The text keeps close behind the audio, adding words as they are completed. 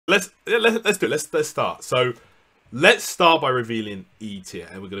let's do it. Let's start. So let's start by revealing E tier,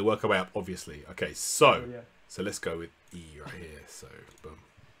 and we're going to work our way up, obviously. Okay, so so let's go with E right here. So boom.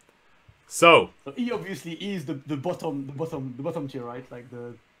 So E obviously is the bottom tier, right? Like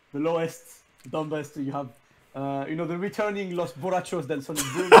the lowest, dumbest. You have you know, the returning Los Borrachos del Sonic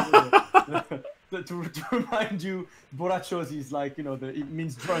Boom. To remind you, Borrachos is like, you know, it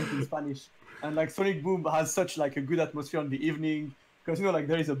means drunk in Spanish, and like Sonic Boom has such like a good atmosphere in the evening because, you know, like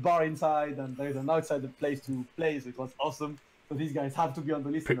there is a bar inside and there is an outside place to play, so it was awesome. So these guys have to be on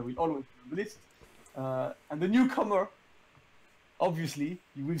the list, and they will always be on the list. And the newcomer, obviously,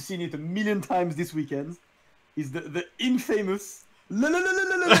 we've seen it a million times this weekend, is the infamous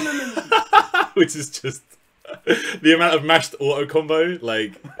which is just the amount of mashed auto combo,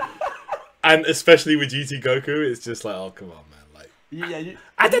 like, and especially with GT Goku, it's just like, oh come on, man, like, yeah.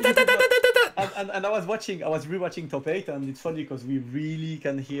 And I was rewatching Top 8, and it's funny because we really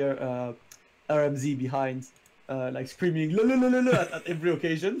can hear RMZ behind, like screaming at every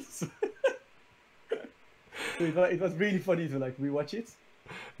occasion. So it was really funny to like rewatch it.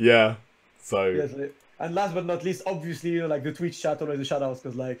 Yeah. So. Yes, and last but not least, obviously, you know, like the Twitch chat, always the shoutouts,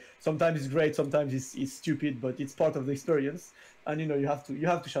 because like sometimes it's great, sometimes it's stupid, but it's part of the experience. And you know, you have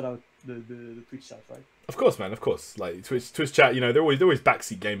to shout out the Twitch chat, right? Of course, man. Of course. Like Twitch chat, you know, they're always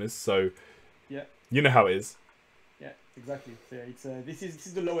backseat gamers, so yeah, you know how it is. Yeah, exactly. So yeah, it's this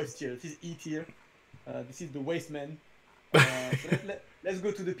is the lowest tier. This is E tier. This is the waste man. So let's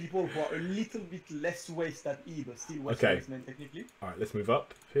go to the people who are a little bit less waste than E, but still waste man technically. All right, let's move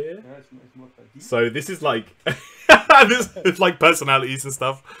up here. Yeah, let's move up D. So this is like this is like personalities and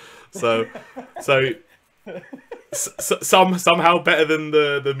stuff. So somehow better than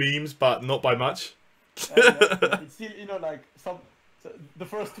the memes, but not by much. It's still, you know, like so the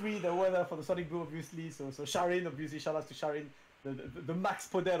first three, they were there for the Sonic Boom, obviously. So Sharin, obviously, shout out to Sharin. The max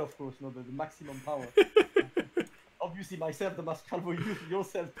poder, of course, no, the maximum power. Obviously, myself, the Master Calvo,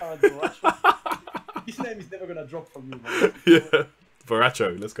 yourself, Tyrant and Damascus. This name is never gonna drop from you, man. Yeah,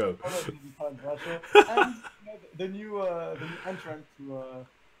 Borracho, let's go. And you know, the new entrant to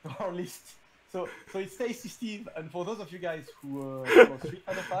our list. So it's Tasty Steve, and for those of you guys who for Street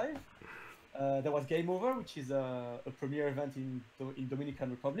Fighter 5, there was Game Over, which is a premier event in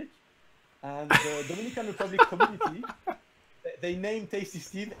Dominican Republic, and the Dominican Republic community, they named Tasty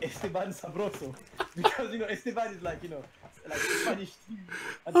Steve Esteban Sabroso, because, you know, Esteban is like, you know, like Spanish Steve,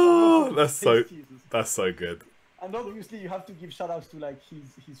 and oh, that's so good. And obviously you have to give shout outs to like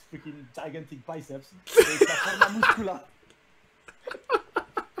his freaking gigantic biceps. So it's la forma muscular.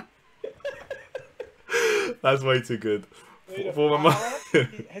 That's way too good. I was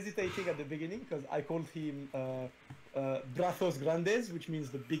hesitating at the beginning because I called him Brazos Grandes, which means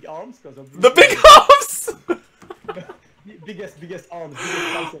the big arms. The big arms! biggest arms,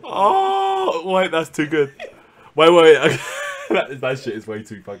 biggest biceps. Oh, wait, that's too good. Wait. That shit is way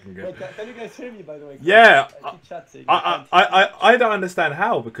too fucking good. Wait, can you guys hear me, by the way? Yeah. I don't understand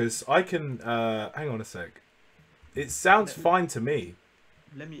how, because I can... hang on a sec. It sounds fine to me.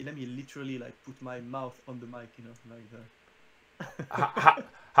 Let me literally like put my mouth on the mic, you know, like that.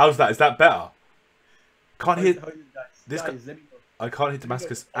 How's that? Is that better? Can't hear this guys, let me know. I can't hear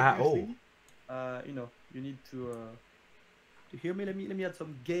Damascus at all. You know, you need to hear me. Let me add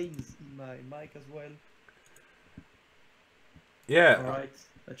some gains in my mic as well. Yeah. All right,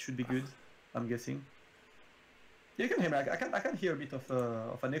 that should be good. I'm guessing. You can hear me. I can hear a bit of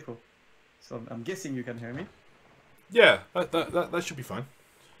an echo, so I'm guessing you can hear me. Yeah, that should be fine.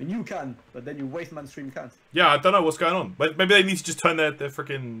 And you can, but then your waste man stream can't. Yeah, I don't know what's going on. Maybe they need to just turn their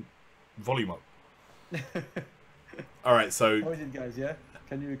freaking volume up. All right, so. How is it, guys? Yeah,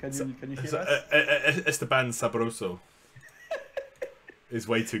 can you hear us? Esteban Sabroso is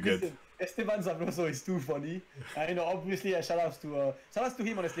way too good. Listen, Esteban Sabroso is too funny. You know, obviously, shout outs to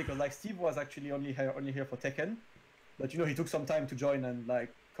him, honestly, because like Steve was actually only here for Tekken, but you know, he took some time to join and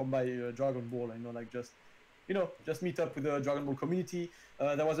like come by Dragon Ball, and, you know, like just meet up with the Dragon Ball community.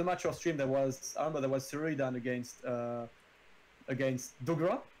 There was a match or stream. I remember there was Seridan against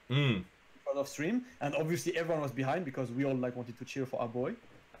Dogra. Of stream, and obviously everyone was behind because we all like wanted to cheer for our boy.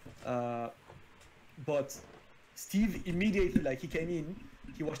 But Steve immediately, like, he came in,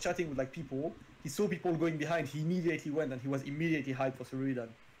 he was chatting with like people, he saw people going behind, he immediately went and he was immediately hyped for Seridan.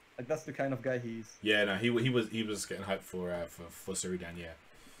 Like, that's the kind of guy he is. Yeah, no, he was getting hyped for Seridan, yeah.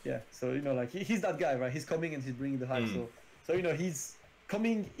 Yeah, so, you know, like, he's that guy, right? He's coming and he's bringing the hype. So you know, he's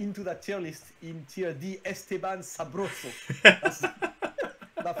coming into that tier list in tier D, Esteban Sabroso.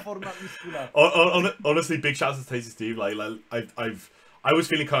 La forma muscular. Honestly, big shouts to Tasty Steve. Like I've I was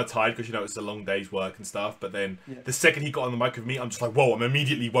feeling kind of tired because, you know, it's a long day's work and stuff. But then the second he got on the mic with me, I'm just like, whoa, I'm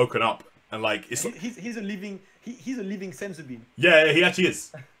immediately woken up. And like, it's he's a living sensor beam. Yeah, he actually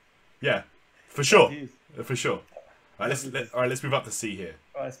is. Yeah, for sure. For sure. All right, let's move up to C here.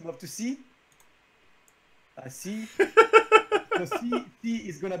 All right, let's move up to C. C. So C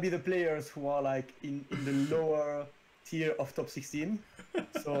is gonna be the players who are like in the lower tier of top 16.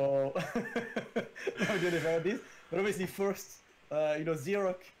 So I'm gonna about this. But obviously first, you know,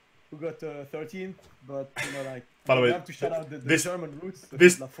 Xerox, who got 13th, but you know, like, by the way, have to shout out the German roots.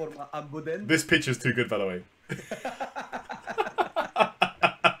 This La Forma Amboden. This picture's too good, by the way.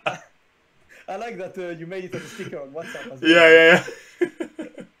 I like that you made it as a sticker on WhatsApp as well. Yeah.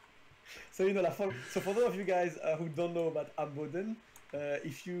 So you know, so for those of you guys who don't know about Amboden,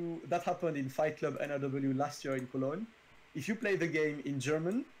 that happened in Fight Club NRW last year in Cologne. If you play the game in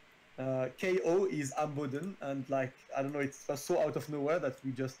German, KO is Amboden, and like, I don't know, it was so out of nowhere that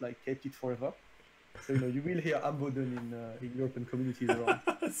we just like kept it forever. So you know, you will hear Amboden in European communities around.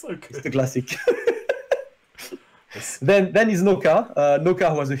 That's so good. It's the classic. Then is Noka.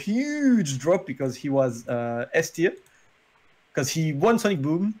 Noka was a huge drop because he was S tier. Because he won Sonic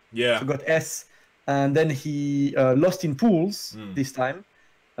Boom, so got S, and then he lost in pools this time,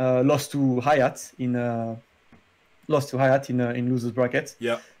 lost to Hayat in losers bracket.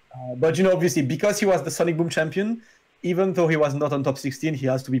 Yeah. But you know, obviously, because he was the Sonic Boom champion, even though he was not on top 16, he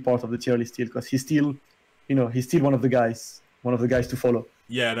has to be part of the tier list still, because he's still, you know, he's still one of the guys to follow.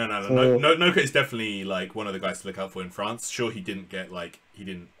 Yeah, no. Noka is definitely like one of the guys to look out for in France. Sure, he didn't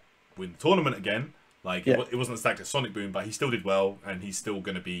win the tournament again. Like, it wasn't stacked as Sonic Boom, but he still did well, and he's still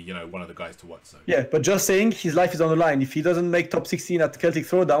going to be, you know, one of the guys to watch. So. Yeah, but just saying, his life is on the line. If he doesn't make top 16 at Celtic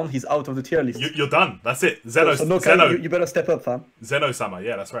Throwdown, he's out of the tier list. You're done. That's it. Zeno. You better step up, fam. Zeno-sama.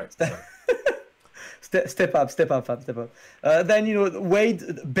 Yeah, that's right. Step up, fam. Then, you know,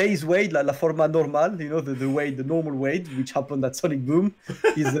 Wade, base Wade, la forma normal, you know, the normal Wade, which happened at Sonic Boom,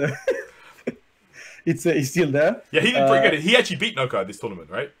 is he's still there. Yeah, he did pretty good. He actually beat Noka at this tournament,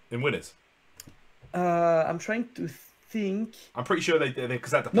 right? In winners. I'm trying to think. I'm pretty sure they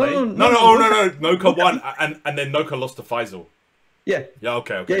because they had to play. No. Noka won, and then Noka lost to Faisal. Yeah. Yeah.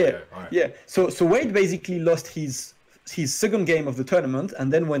 Okay. Yeah. All right. Yeah. So Wade basically lost his second game of the tournament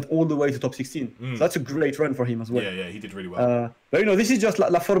and then went all the way to top 16. So that's a great run for him as well. Yeah. He did really well. But you know, this is just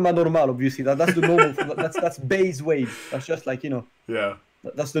la forma normal. Obviously, that's the normal. that's base Wade. That's just like, you know. Yeah.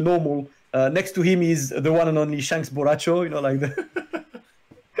 That's the normal. Next to him is the one and only Shanks Borracho. You know, like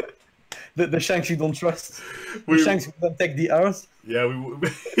the Shanks you don't trust. The Shanks who don't take the R's. Yeah,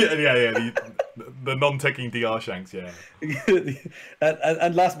 the non-taking DR Shanks, yeah.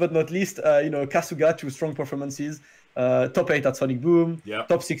 and last but not least, you know, Kasuga, 2 strong performances. Top 8 at Sonic Boom. Yeah.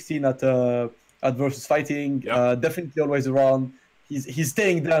 Top 16 at VSFighting. Yeah. Definitely always around. He's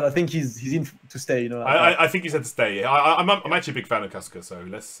staying there. I think he's in to stay. You know. I think he's had to stay. I'm actually a big fan of Kasuga, so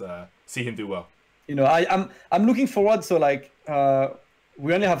let's see him do well. You know, I'm looking forward. So like,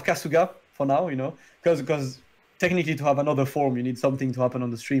 we only have Kasuga for now, you know, because technically to have another form, you need something to happen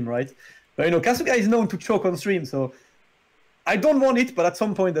on the stream, right? But you know, Kasuga is known to choke on stream, so I don't want it, but at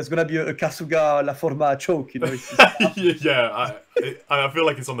some point there's gonna be a Kasuga La Forma choke, you know. Yeah, I feel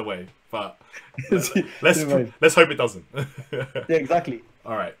like it's on the way, but let's hope it doesn't. Yeah, exactly.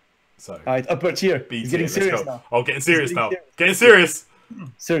 All right, so all right, upper tier. B He's tier, getting serious now. Oh, getting serious now. Getting serious.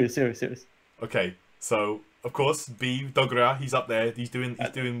 Serious. Okay, so of course B Dogura, he's up there. He's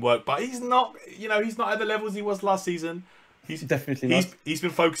doing work, but he's not. You know, he's not at the levels he was last season. He's definitely not. He's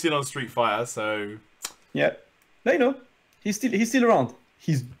been focusing on Street Fighter, so yeah. No, you know, he's still around.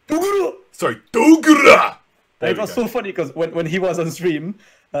 He's Dogura. Sorry, Dogura. It was so funny because when he was on stream,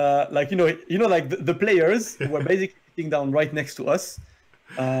 like you know, like the players were basically sitting down right next to us.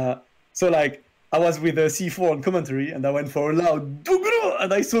 So like I was with the C4 on commentary, and I went for a loud Dogura,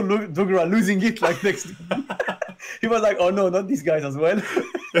 and I saw Dogura losing it like next to me. He was like, "Oh no, not these guys as well."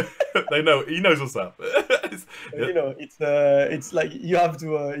 They know. He knows what's up. You know, it's like you have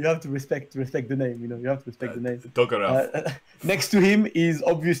to respect the name. You know, you have to respect the name. Dogura. Next to him is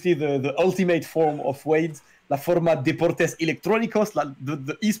obviously the ultimate form of Wade, La Forma Deportes Electrónicos,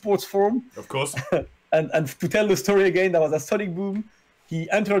 the esports form. Of course. and to tell the story again, that was a Sonic Boom. He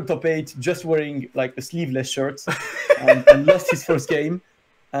entered top 8 just wearing like a sleeveless shirt and lost his first game,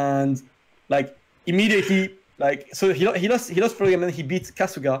 and like immediately like so he lost for the game, and he beat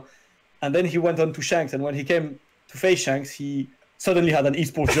Kasuga, and then he went on to Shanks, and when he came to face Shanks, he suddenly had an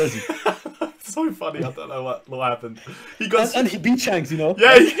esports jersey. So funny. I don't know what happened. And he beat Shanks, you know.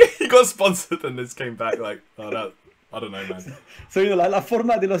 Yeah, he got sponsored and this came back like, oh no, I don't know, man. So you know, la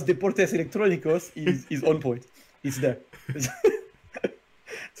forma de los deportes electrónicos is on point. It's there.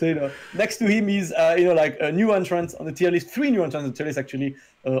 So, you know, next to him is, you know, like a new entrant on the tier list, 3 new entrants on the tier list, actually.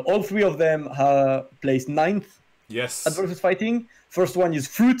 All 3 of them have placed 9th Yes. at VSFighting. First one is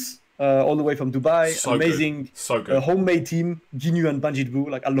Fruit, all the way from Dubai. So amazing. Good. So good. Homemade team, Ginu and Banjit Boo.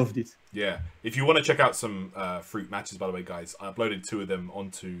 Like, I loved it. Yeah. If you want to check out some Fruit matches, by the way, guys, I uploaded 2 of them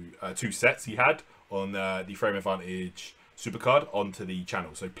onto 2 sets he had on the Frame Advantage Supercard onto the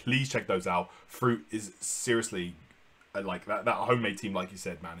channel. So please check those out. Fruit is seriously, like, that homemade team, like you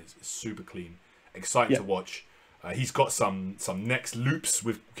said, man, is super clean. Exciting to watch. He's got some next loops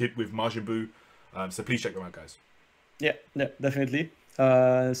with Majin Buu. So please check them out, guys. Yeah, definitely.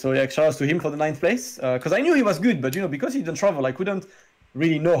 So yeah, shout out to him for the 9th place. Because I knew he was good, but you know, because he didn't travel, I couldn't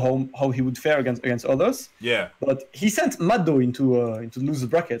really know how he would fare against others. Yeah. But he sent Maddo into loser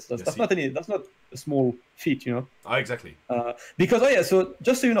brackets. That's not a small feat, you know. Exactly. Because so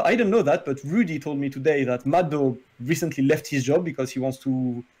just so you know, I didn't know that, but Rudy told me today that Maddo recently left his job because he wants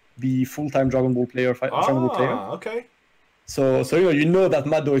to be full-time Dragon Ball player. Dragon Ball player. Okay. So you know that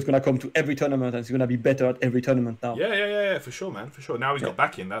Maddo is gonna come to every tournament and he's gonna be better at every tournament now. Yeah, for sure, man, for sure. Now he's got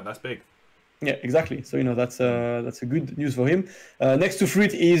back in. That's big. Yeah, exactly. So you know that's a good news for him. Next to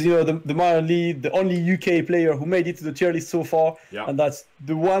Fruit is the only UK player who made it to the tier list so far, and that's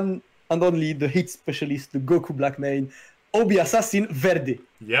the one and only the hit specialist, the Goku Black main, Obi Assassin Verde.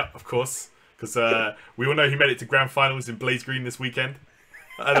 Yeah, of course, because we all know he made it to grand finals in Blaze Green this weekend.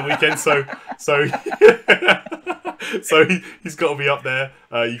 So he's got to be up there.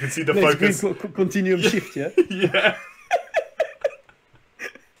 You can see the focus. Continuum shift, yeah. Yeah.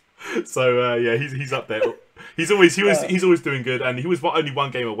 So yeah, he's up there. He's always doing good, and he was only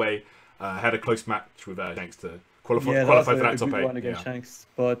 1 game away. Had a close match with Shanks to qualify for that top 8. One against Shanks,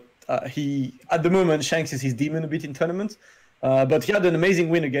 but he at the moment Shanks is his demon a bit in tournament. But he had an amazing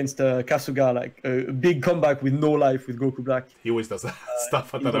win against Kasuga, like a big comeback with no life with Goku Black. He always does that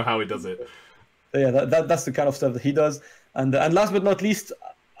stuff. I don't know how he does it. Yeah, that's the kind of stuff that he does. And last but not least,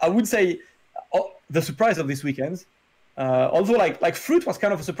 I would say the surprise of this weekend. Although like Fruit was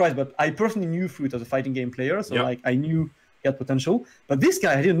kind of a surprise, but I personally knew Fruit as a fighting game player, so like I knew he had potential. But this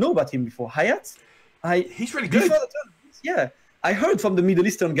guy, I didn't know about him before. Hayat, he's really good. Yeah, I heard from the Middle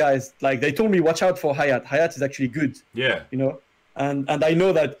Eastern guys, like they told me, watch out for Hayat. Hayat is actually good. Yeah, you know, and I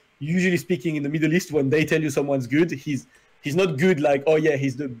know that usually speaking in the Middle East, when they tell you someone's good, he's not good like, oh yeah,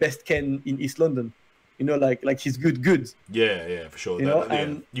 he's the best Ken in East London. You know, like he's good. Yeah, for sure. You know,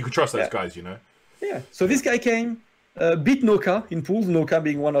 and you can trust those guys, you know. Yeah. So this guy came, beat Noka in pools. Noka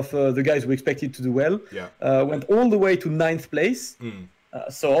being one of the guys we expected to do well. Yeah. Went all the way to 9th place.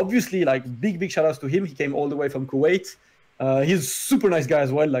 So obviously, like big shout outs to him. He came all the way from Kuwait. He's a super nice guy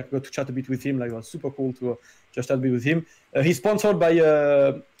as well. Like got to chat a bit with him. Like it was super cool to just chat a bit with him. He's sponsored by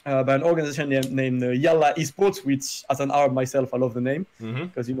an organization named Yalla Esports, which as an Arab myself, I love the name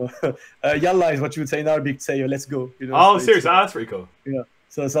because you know Yalla is what you would say in Arabic to say let's go. You know, oh, so seriously, that's pretty cool. Yeah.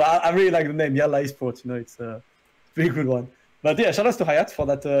 So I really like the name Yalla Esports. You know, it's a pretty good one. But yeah, shout out to Hayat for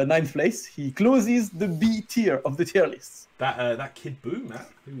that 9th place. He closes the B tier of the tier list. That kid Boo, man,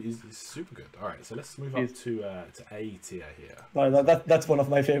 he's super good. All right, so let's move up to A tier here. That's one of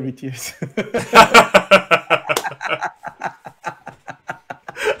my favorite tiers.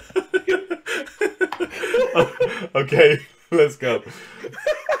 Okay, let's go.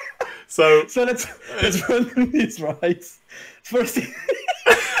 So let's run through this, right? First.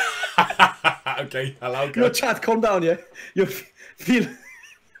 Okay, hello. Your chat, calm down, yeah. You feel.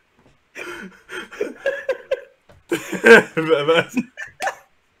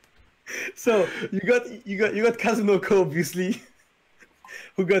 So you got Kazunoko, obviously.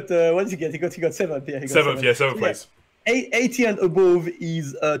 Who got what did he get? He got 7th. Yeah, he got 7th place. 80 and above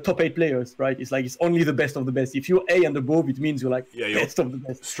is top 8 players, right? It's like it's only the best of the best. If you're A and above, it means you're like best of the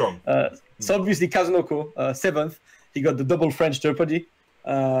best. Strong. So obviously Kazunoko, 7th, he got the double French Jeopardy.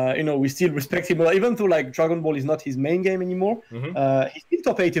 You know, we still respect him, even though like Dragon Ball is not his main game anymore. He's still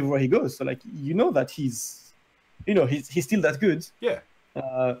top 8 everywhere he goes. So like you know that he's still that good. Yeah.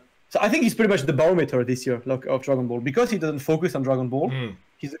 So I think he's pretty much the barometer this year of Dragon Ball because he doesn't focus on Dragon Ball.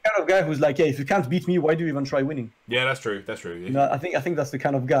 He's the kind of guy who's like, hey, if you can't beat me, why do you even try winning? Yeah, that's true. That's true. You know, I think that's the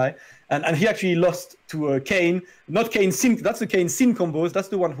kind of guy. And he actually lost to Kane, not Kane Sin. That's the Kane Sin combos. That's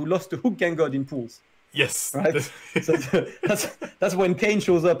the one who lost to Hook Gang God in pools. Yes. Right. So that's when Kane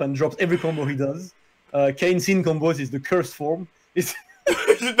shows up and drops every combo he does. Kane Sin combos is the cursed form.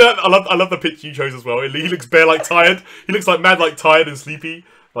 I love the picture you chose as well. He looks bare like tired. He looks like mad like tired and sleepy.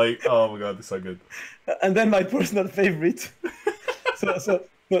 Like, oh my god, this is so good. And then my personal favorite. So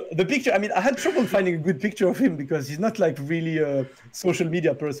the picture, I mean, I had trouble finding a good picture of him because he's not like really a social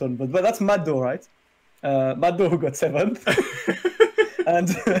media person, but that's Maddo, right? Maddo who got 7th. And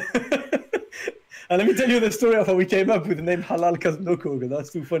and let me tell you the story of how we came up with the name Halal Kazunoko, because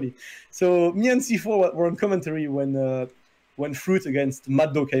that's too funny. So me and C4 were on commentary when Fruit against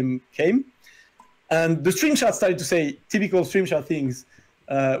Maddo came, and the stream chat started to say typical stream chat things,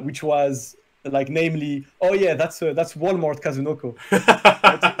 which was like, namely, oh yeah, that's Walmart Kazunoko.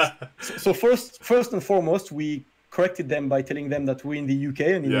 So first and foremost, we corrected them by telling them that we're in the UK,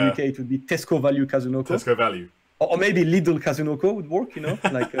 and in the UK it would be Tesco Value Kazunoko. Tesco Value. Or maybe Lidl Kazunoko would work, you know,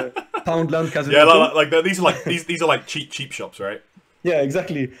 like Poundland Kazunoko. Yeah, these are like cheap shops, right? Yeah,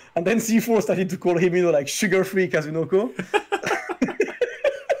 exactly. And then C4 started to call him, you know, like sugar-free Kazunoko.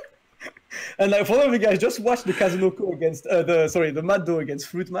 And like, for all of you guys, just watch the Kazunoko against the Maddo against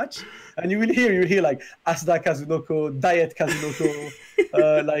Fruit match, and you hear like Asda Kazunoko, Diet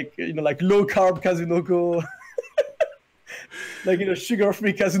Kazunoko, like, you know, like low carb Kazunoko. Like, you know,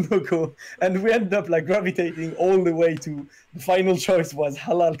 sugar-free Kazunoko, and we ended up like gravitating all the way to the final choice was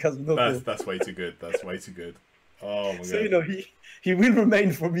Halal Kazunoko. That's way too good. That's way too good. Oh my god. So, you know, he will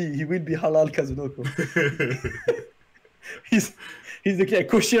remain for me. He will be Halal Kazunoko. he's the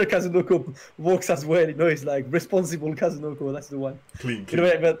kosher Kazunoko works as well. You know, he's like responsible Kazunoko. That's the one. Clean. You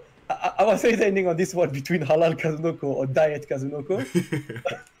know, but I was hesitating on this one between Halal Kazunoko or Diet Kazunoko.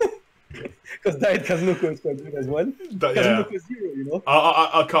 Because Diet Kazunoko is quite good as well. Kazunoko Zero, you know.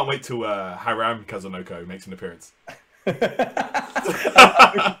 I can't wait till Haram Kazunoko makes an appearance.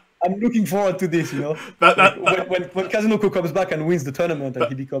 I'm looking forward to this, you know. When Kazunoko comes back and wins the tournament, and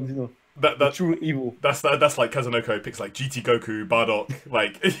he becomes, you know, the true evil. That's like Kazunoko picks like GT Goku, Bardock,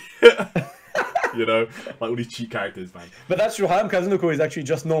 like you know, like all these cheap characters, man. But that's true. Haram Kazunoko is actually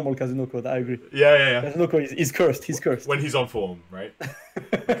just normal Kazunoko. I agree. Yeah. Kazunoko is cursed. He's cursed when he's on form, right?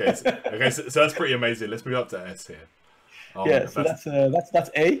 Okay, so that's pretty amazing. Let's move up to S here. Oh, yeah, so that's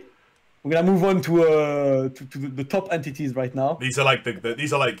A. We're gonna move on to the top entities right now. These are like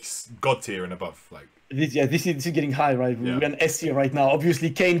these are like god tier and above, like. This is getting high, right? Yeah. We're an S tier right now. Obviously,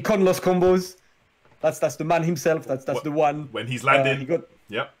 Kane Conlos combos. That's the man himself. That's the one. When he's landed, he got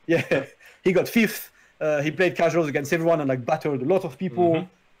he got 5th. He played casuals against everyone and like battled a lot of people.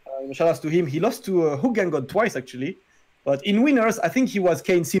 Shout outs to him. He lost to Hook Gang God twice actually, but in winners, I think he was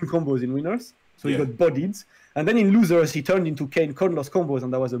Kane Sim combos in winners, so he got bodied. And then in losers, he turned into Kane Conlos combos,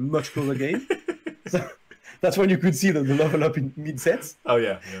 and that was a much closer game. So that's when you could see the level up in mid sets. Oh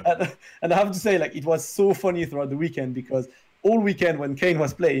yeah. And I have to say, like, it was so funny throughout the weekend, because all weekend when Kane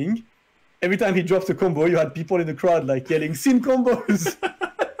was playing, every time he drops a combo, you had people in the crowd like yelling "Sin combos."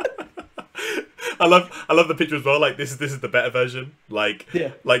 I love the picture as well. Like this is the better version. Like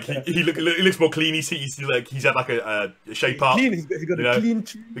he looks more clean. He's had like a shape up. He's got a clean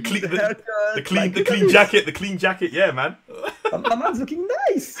haircut. The clean jacket. The clean jacket. Yeah, man. My man's looking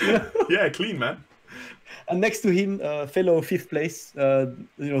nice. You know? Yeah, clean, man. And next to him, fellow 5th place, you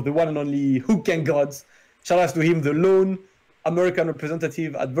know, the one and only Hook Gang Gods. Shout out to him, the lone American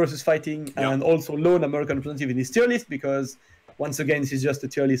representative at VSFighting, and also lone American representative in his tier list, because once again, this is just a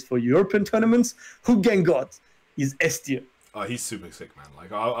tier list for European tournaments. Hook Gang God is S tier. Oh, he's super sick, man.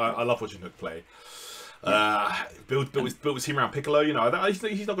 Like I love watching Hook play. Built his team around Piccolo. You know, he's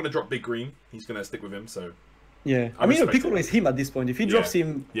not going to drop Big Green. He's going to stick with him. So yeah, I mean, Piccolo is him at this point. If he drops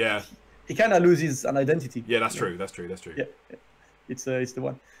him, he kind of loses an identity. Yeah, that's true. That's true. Yeah, it's the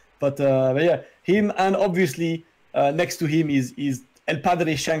one. But yeah, him, and obviously next to him is El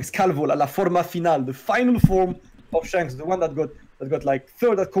Padre Shanks Calvo, la forma final, the final form of Shanks, the one that got like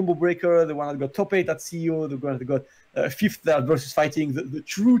 3rd at Combo Breaker, the one that got top 8 at CEO, the one that got 5th at VSFighting, the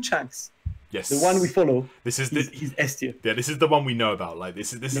true Shanks. Yes, the one we follow. He's S tier. Yeah, this is the one we know about. Like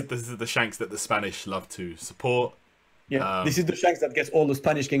this is the Shanks that the Spanish love to support. Yeah, this is the Shanks that gets all the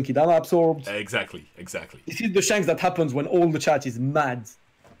Spanish Genki Dama absorbed. Exactly. This is the Shanks that happens when all the chat is mad.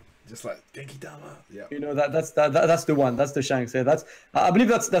 Just like Genki Dama. Yeah. You know, that's the one. That's the Shanks. Yeah, I believe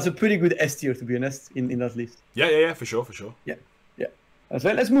that's a pretty good S tier, to be honest, in that list. Yeah, for sure. Yeah.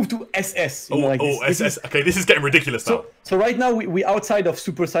 So let's move to SS. SS. Okay, this is getting ridiculous now. So right now we outside of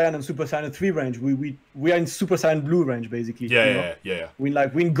Super Saiyan and Super Saiyan 3 range. We are in Super Saiyan Blue range basically. Yeah. We're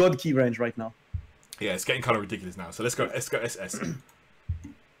in God Key range right now. Yeah, it's getting kind of ridiculous now. So let's go SS.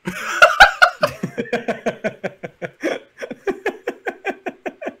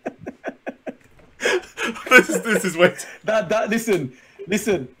 This is way.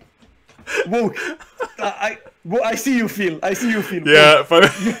 Listen. Woke. I see you feel. Yeah.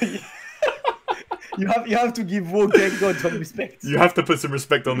 You have to give Woke Gang God some respect. You have to put some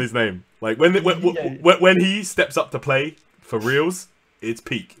respect on his name. Like when he steps up to play for reals, it's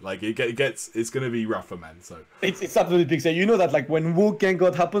peak. Like it's gonna be rougher, man. So it's absolutely peak. So you know that like when Woke Gang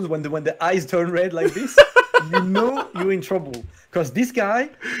God happens, when the eyes turn red like this, you know you're in trouble. Because this guy,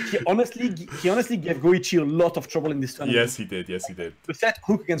 he honestly gave Goichi a lot of trouble in this tournament. Yes, he did. Yes, he did. The set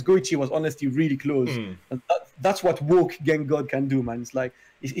hook against Goichi was honestly really close. And that's what woke Gang God can do, man. It's like,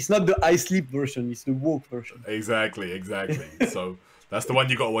 it's not the I sleep version, it's the woke version. Exactly. So that's the one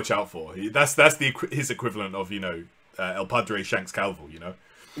you got to watch out for. That's his equivalent of, you know, El Padre Shanks Calvo, you know?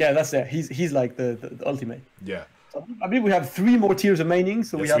 Yeah, that's it. He's like the ultimate. Yeah. So I believe we have 3 more tiers remaining.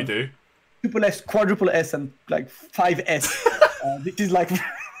 So yes, we do. Triple S, quadruple S, and like 5S. This is like,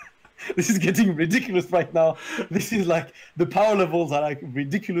 this is getting ridiculous right now. This is like, the power levels are like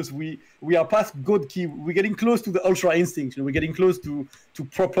ridiculous. We are past God Key. We're getting close to the Ultra Instinct. You know, we're getting close to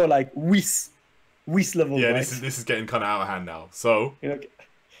proper like Whis level. Yeah, right? this is getting kind of out of hand now. So, you know,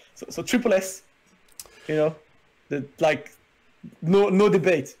 so triple S, you know, like no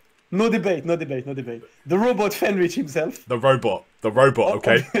debate. No debate. The robot Fenrich himself. The robot,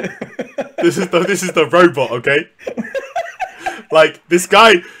 okay? This is the robot, okay? Like, this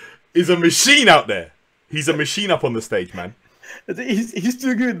guy is a machine out there. He's a machine up on the stage, man. He's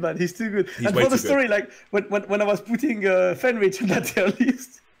too good, man. He's too good. And for the story, like, when I was putting Fenrich on that tier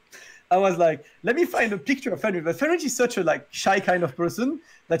list, I was like, let me find a picture of Fenrich. But Fenrich is such a like shy kind of person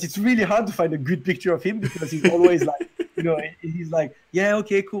that it's really hard to find a good picture of him because he's always like, you know, he's like, yeah,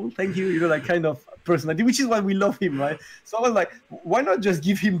 okay, cool, thank you, you know, like kind of personality, which is why we love him, right? So I was like, why not just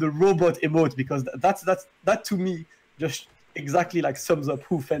give him the robot emote, because that to me just exactly like sums up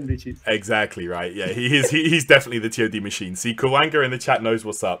who Fenrich is. Exactly right. Yeah, he's definitely the TOD machine. See, Kawanga in the chat knows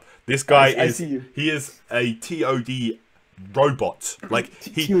what's up. This guy he is a TOD robot. Like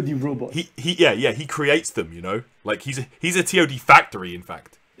TOD robot. He creates them, you know? Like he's a TOD factory, in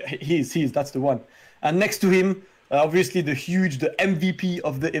fact. He's that's the one. And next to him, obviously the MVP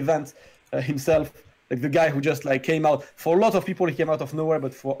of the event himself, like the guy who just like came out. For a lot of people, he came out of nowhere,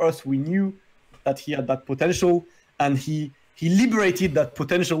 but for us, we knew that he had that potential, and he liberated that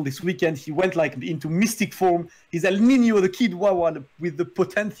potential this weekend. He went like into mystic form. He's El Nino, the kid Wawa, with the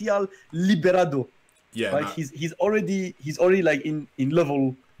potential liberado. Yeah, right. No. He's already like in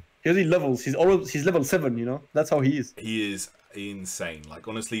level. He's level 7. You know, that's how he is. He is insane. Like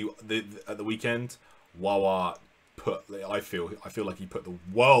honestly, at the weekend, Wawa I feel like he put the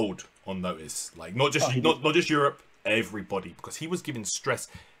world on notice. Like not just Europe, everybody, because he was giving stress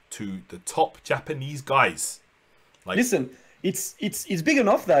to the top Japanese guys. Like, listen, it's big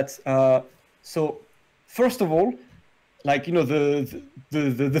enough that so first of all, like, you know,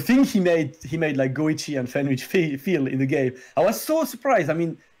 the thing he made like Goichi and Fenrich feel in the game. I was so surprised. I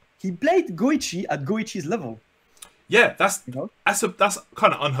mean, he played Goichi at Goichi's level. Yeah, that's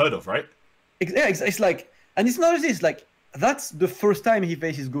kind of unheard of, right? Yeah, it's like, and it's not this, like, that's the first time he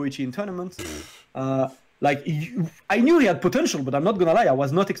faces Goichi in tournaments. Like, I knew he had potential, but I'm not gonna lie, I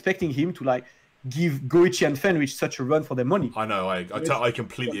was not expecting him to like give Goichi and Fenrich such a run for their money. I know, I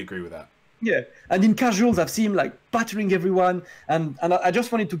completely agree with that. Yeah, and in casuals, I've seen him like battering everyone, and I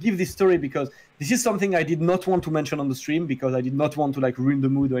just wanted to give this story because this is something I did not want to mention on the stream because I did not want to like ruin the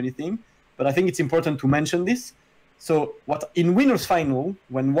mood or anything. But I think it's important to mention this. So, what in winners final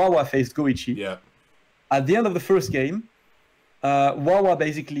when Wawa faced Goichi? Yeah. At the end of the first game, Wawa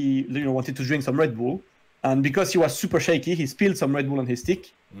basically wanted to drink some Red Bull, and because he was super shaky, he spilled some Red Bull on his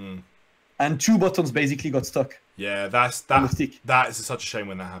stick. And 2 buttons basically got stuck. Yeah, that is such a shame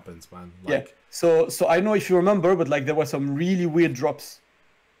when that happens, man. Like, yeah. So I don't know if you remember, but like there were some really weird drops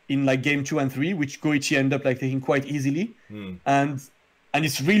in like game 2 and 3, which Goichi ended up like taking quite easily. And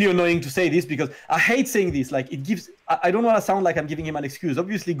it's really annoying to say this because I hate saying this. Like it gives, I don't want to sound like I'm giving him an excuse.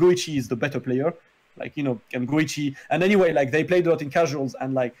 Obviously, Goichi is the better player. Like, you know, and Goichi, and anyway, like they played a lot in casuals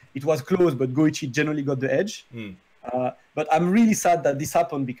and like it was close, but Goichi generally got the edge. But I'm really sad that this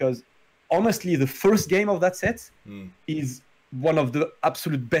happened because honestly, the first game of that set is one of the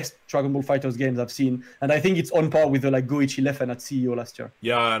absolute best Dragon Ball FighterZ games I've seen, and I think it's on par with the like Goichi Leffen at CEO last year.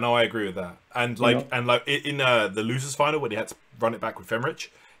 Yeah, no, I agree with that. And like, in the losers final when he had to run it back with Fenrich,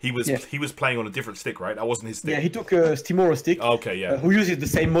 he was playing on a different stick, right? That wasn't his stick. Yeah, he took a Steamora stick. Okay, yeah. Who uses the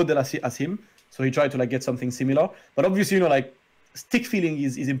same model as him, so he tried to like get something similar. But obviously, you know, like stick feeling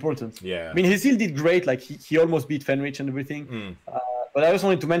is important. Yeah. I mean, he still did great. Like he almost beat Fenrich and everything. But I just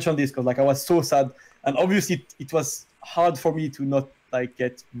wanted to mention this because like I was so sad, and obviously it was hard for me to not like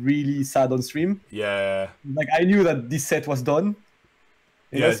get really sad on stream. Yeah. Like I knew that this set was done.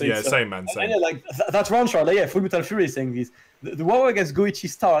 Yeah, same man, same. And, like that round shot, like, yeah, Full Metal Fury is saying this. The Wawa against Goichi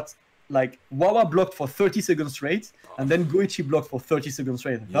start, like Wawa blocked for 30 seconds straight, and then Goichi blocked for 30 seconds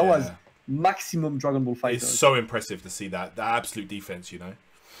straight. That was maximum Dragon Ball FighterZ. It's so impressive to see that absolute defense, you know.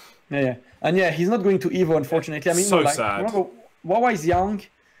 Yeah, and yeah, he's not going to Evo, unfortunately. I mean, so sad. Remember, Wawa is young,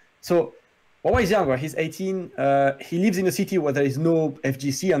 so Wawa is younger. He's 18. He lives in a city where there is no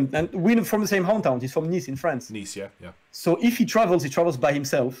FGC, and we're from the same hometown. He's from Nice in France. Nice, yeah. So if he travels by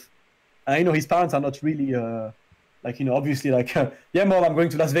himself. And you know, his parents are not really like, you know, obviously like, yeah, mom, I'm going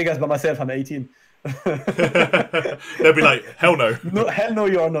to Las Vegas by myself. I'm 18. They'll be like, hell no. No, hell no,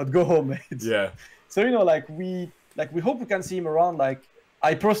 you are not. Go home, mate. Yeah. So, you know, we hope we can see him around. Like,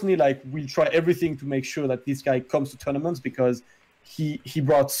 I personally will try everything to make sure that this guy comes to tournaments because he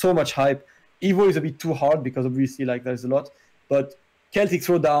brought so much hype. Evo is a bit too hard because obviously like there's a lot, but Celtic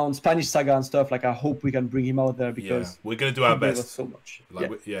Throwdown, Spanish Saga and stuff, like I hope we can bring him out there because we're gonna do our best. So much.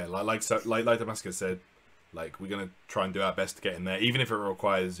 Like Damascus said, like we're gonna try and do our best to get in there, even if it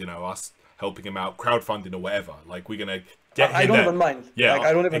requires, you know, us helping him out, crowdfunding or whatever. Like we're gonna get him I don't there. even mind. Yeah, like,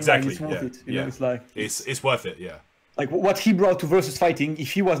 I don't even exactly. mind. It's worth it. You know, it's like it's worth it. Yeah. Like what he brought to VSFighting,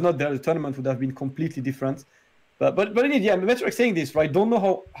 if he was not there, the tournament would have been completely different. But indeed, yeah, Metric saying this, right? Don't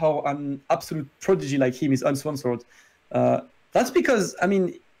know how an absolute prodigy like him is unsponsored. That's because I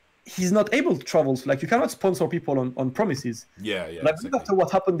mean, he's not able to travel. So, like, you cannot sponsor people on promises. Yeah. Like, exactly. After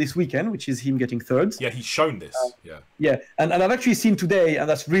what happened this weekend, which is him getting thirds. Yeah, he's shown this. Yeah, and I've actually seen today, and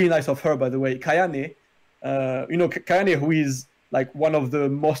that's really nice of her, by the way, Kayane. You know, Kayane, who is like one of the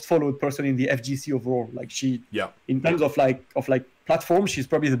most followed person in the FGC overall. Like she, in terms of like platform, she's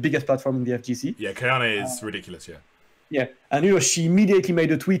probably the biggest platform in the FGC. Yeah, Kayane is ridiculous. Yeah, and you know, she immediately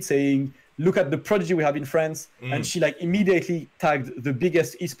made a tweet saying, look at the prodigy we have in France. And she like immediately tagged the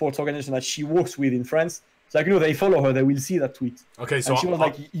biggest esports organization that she works with in France. So like, you know, they follow her, they will see that tweet. Okay, so and she was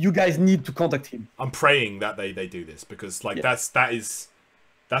like, you guys need to contact him. I'm praying that they do this because like that's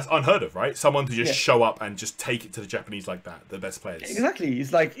unheard of, right? Someone to just show up and just take it to the Japanese like that, the best players. Exactly.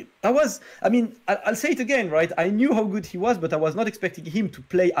 It's like, I mean, I'll say it again, right? I knew how good he was, but I was not expecting him to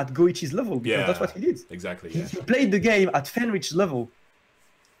play at Goichi's level because that's what he did. Exactly. He played the game at Fenrich's level.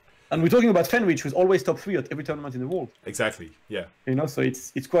 And we're talking about Fenrich, who's always top 3 at every tournament in the world. Exactly, yeah. You know, so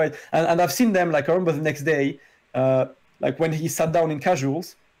it's quite... And I've seen them, like, I remember the next day, like, when he sat down in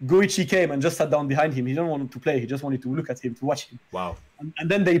casuals, Goichi came and just sat down behind him. He didn't want to play. He just wanted to look at him, to watch him. Wow.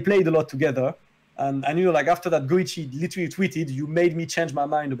 And then they played a lot together. And you know, like, after that, Goichi literally tweeted, you made me change my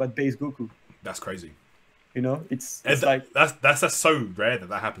mind about base Goku. That's crazy. You know, it's like... That's so rare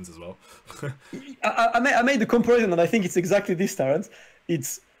that happens as well. I made the comparison, and I think it's exactly this, Tyrant.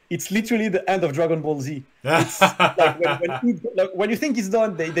 It's literally the end of Dragon Ball Z. It's like when you think it's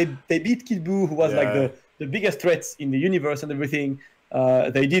done, they beat Kid Buu, who was like the biggest threats in the universe and everything.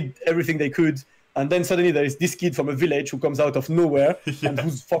 They did everything they could, and then suddenly there is this kid from a village who comes out of nowhere and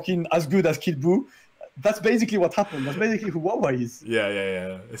who's fucking as good as Kid Buu. That's basically what happened. That's basically who Wawa is.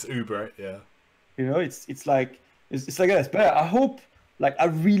 Yeah. It's Uber, yeah. You know, it's like this. But I hope, like, I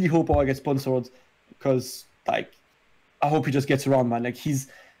really hope Wawa gets sponsored because, like, I hope he just gets around, man. Like,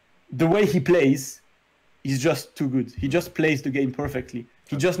 the way he plays is just too good. He just plays the game perfectly.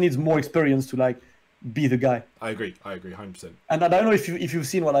 He just needs more experience to like be the guy. I agree, 100%. And I don't know if you've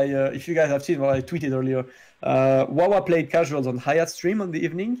seen what if you guys have seen what I tweeted earlier. Wawa played casuals on Hayat's stream on the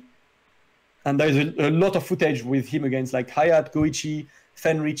evening, and there's a lot of footage with him against like Hayat, Goichi,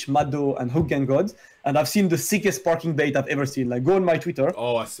 Fenrich, Mado, and Hogan God. And I've seen the sickest parking bait I've ever seen. Like, go on my Twitter.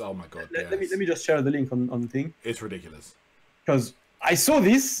 Oh my god. Let me just share the link on the thing. It's ridiculous. Because I saw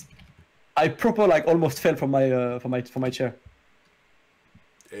this. I proper like almost fell from my chair.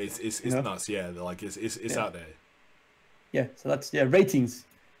 It's nuts, yeah. Like it's out there. Yeah, so that's ratings.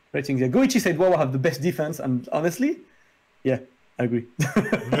 Yeah, Goichi said Wawa have the best defense, and honestly, yeah, I agree.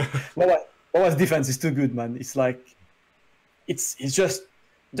 Wawa's defense is too good, man. It's like it's just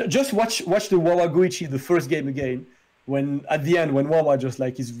watch the Wawa Goichi the first game again. When at the end when Wawa just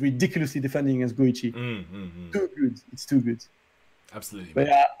like is ridiculously defending against Goichi. Too good. It's too good. Absolutely. But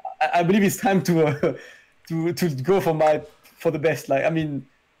yeah, I believe it's time to go for the best. Like, I mean,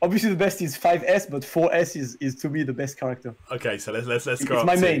 obviously the best is 5S, but 4S is to me the best character. Okay, so let's go. It's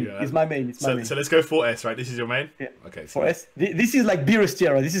my main. It's my main. So let's go 4S, right? This is your main. Yeah. Okay. So 4S. This is like Beerus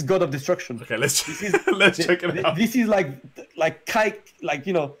Tiara. This is God of Destruction. Okay, let's check it out. This is like Kai, like,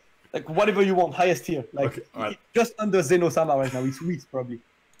 you know, like whatever you want, highest tier. Like right. Just under Zeno-sama right now. It's Whis probably.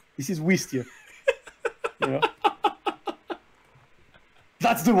 This is Whis tier. You know.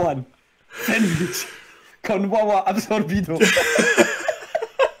 That's the one. Sandwich. Con Wawa Absorbido.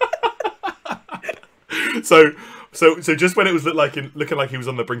 So just when it was looking like he was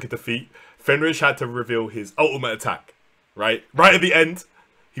on the brink of defeat, Fenrich had to reveal his ultimate attack. Right at the end,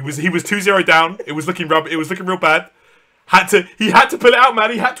 he was 2-0 down. It was looking real bad. He had to pull it out, man.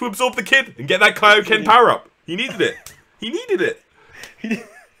 He had to absorb the kid and get that Kaioken power up. He needed it.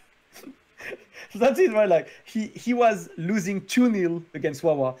 So that's it, right? Like he was losing 2-0 against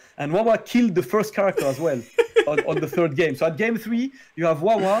Wawa, and Wawa killed the first character as well on the third game. So at game 3, you have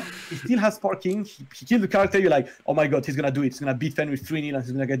Wawa. He still has sparking. He killed the character. You're like, oh my god, he's gonna do it. He's gonna beat Fenrich 3-0, and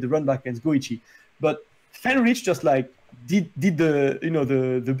he's gonna get the run back against Goichi. But Fenrich just like did the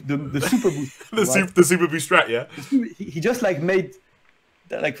the super boost. The super boost strat, yeah. He just like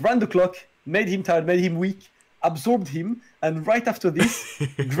ran the clock, made him tired, made him weak, absorbed him, and right after this,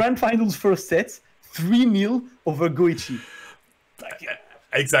 grand finals first set, 3-0 over Goichi. Like,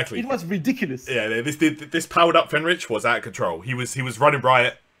 exactly. It was ridiculous. Yeah, this powered up Fenrich was out of control. He was running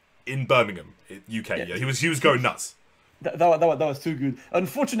riot in Birmingham, UK. Yeah, he was going nuts. That was too good.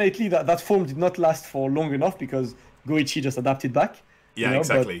 Unfortunately, that form did not last for long enough because Goichi just adapted back. Yeah,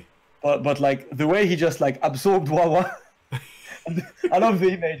 exactly. But like the way he just like absorbed Wawa. I love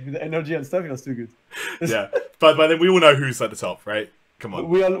the image with the energy and stuff. It was too good. Yeah, but then we all know who's at the top, right? Come on.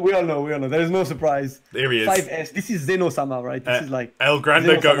 We all know. There is no surprise. There he is. 5S. This is Zeno-sama, right? This is like El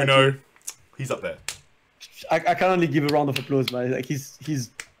Grande Gono. He's up there. I can only give a round of applause, man. Like he's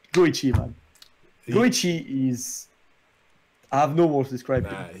Goichi, man. Goichi is. I have no words to describe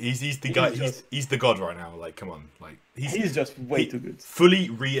him. He's the guy. He's the god right now. Like, come on. Like he's just way too good. Fully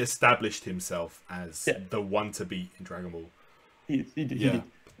re-established himself as the one to beat in Dragon Ball. He did.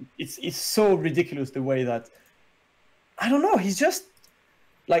 It's so ridiculous the way that I don't know. He's just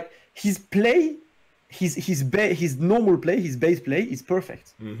like his play, his normal play, his base play is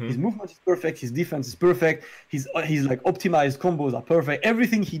perfect. His movement is perfect. His defense is perfect. His like optimized combos are perfect.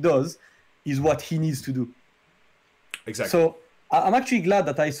 Everything he does is what he needs to do. Exactly. So I'm actually glad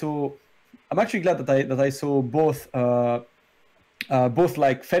that I saw. that I saw both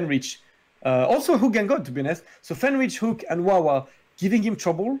like Fenrich, also Hook and God, to be honest. So Fenrich, Hook, and Wawa giving him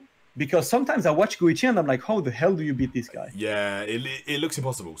trouble because sometimes I watch Goichi and I'm like, how the hell do you beat this guy? Yeah, it looks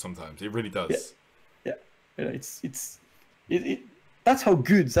impossible sometimes. It really does. Yeah. That's how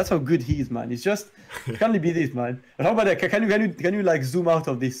good he is, man. It's just it can't be this, man. But how about that? Can you like zoom out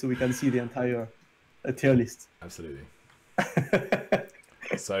of this so we can see the entire tier list? Absolutely.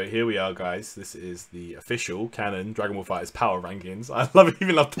 So here we are, guys. This is the official Canon Dragon Ball Fighters Power Rankings. I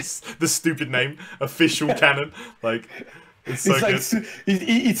even love the stupid name, official Canon. Like, it's so good.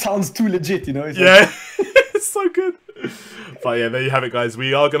 It sounds too legit, you know? It's so good. But yeah, there you have it, guys.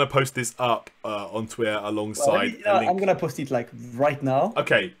 We are going to post this up on Twitter alongside. I'm going to post it like right now.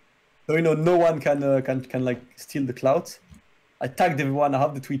 Okay. So no one can like steal the clout. I tagged everyone. I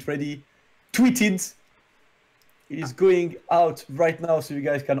have the tweet ready. Tweeted. It is going out right now, so you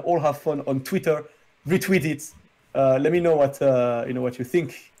guys can all have fun on Twitter. Retweet it. Let me know what you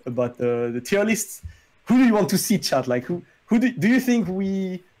think about the tier lists. Who do you want to see, chat? Like who do you think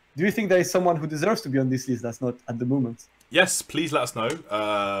there is someone who deserves to be on this list that's not at the moment? Yes, please let us know.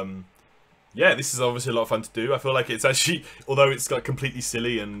 Yeah, this is obviously a lot of fun to do. I feel like it's actually, although it's like completely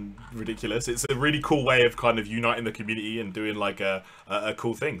silly and ridiculous, it's a really cool way of kind of uniting the community and doing like a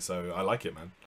cool thing. So I like it, man.